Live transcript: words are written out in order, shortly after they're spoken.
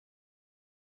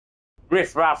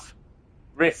Riff Raff.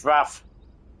 Riff Raff.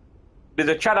 There's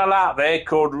a channel out there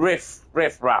called Riff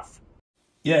Raff.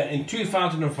 Yeah, in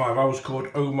 2005 I was called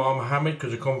Omar Mohammed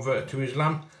because I converted to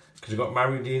Islam because I got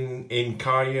married in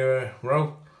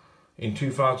Cairo. In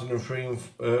 2003,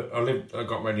 I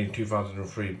got married in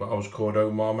 2003, but I was called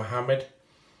Omar Mohammed.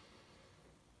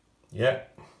 Yeah,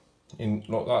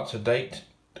 look, that's a date,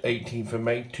 18th of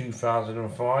May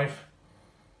 2005.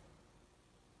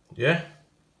 Yeah.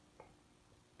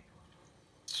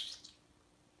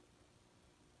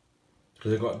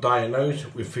 Because I got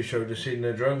diagnosed with fish odour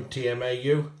syndrome,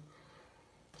 TMAU.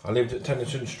 I lived at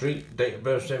Tennyson Street, date of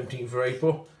birth 17th of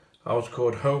April. I was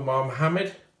called Omar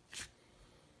Mohammed.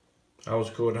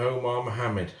 Because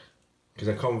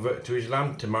I converted to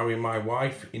Islam to marry my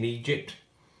wife in Egypt.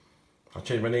 I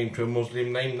changed my name to a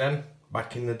Muslim name then,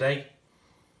 back in the day.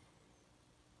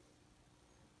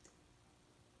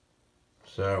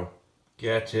 So,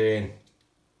 get in.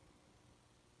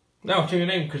 No, I'll tell you your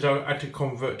name because I had to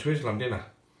convert to Islam, didn't I?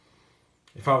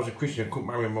 If I was a Christian, I couldn't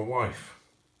marry my wife.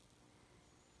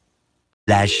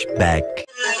 Flashback.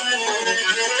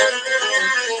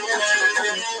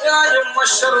 يا يما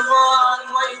الشربان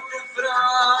ما يتفرع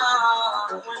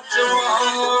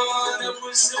والجوان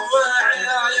ابو سواع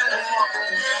يا يما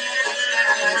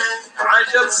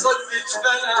عجل صدق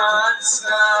فلا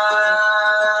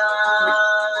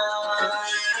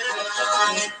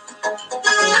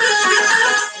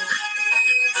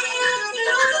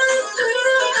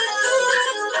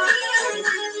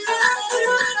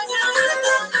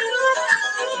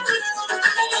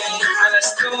على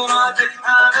استوراتك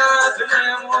انا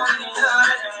بليمون يا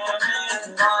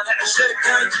ليمونين طالع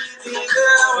شركه جديده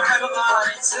وعلى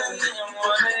الغالي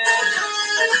سلمونين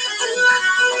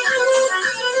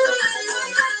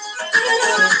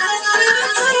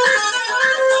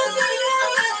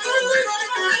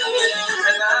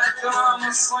الاكرام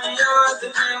الصياد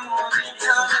ليموني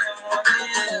يا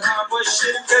ليموني ابو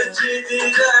الشركه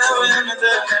الجديده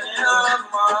ويمدحني يا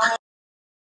الله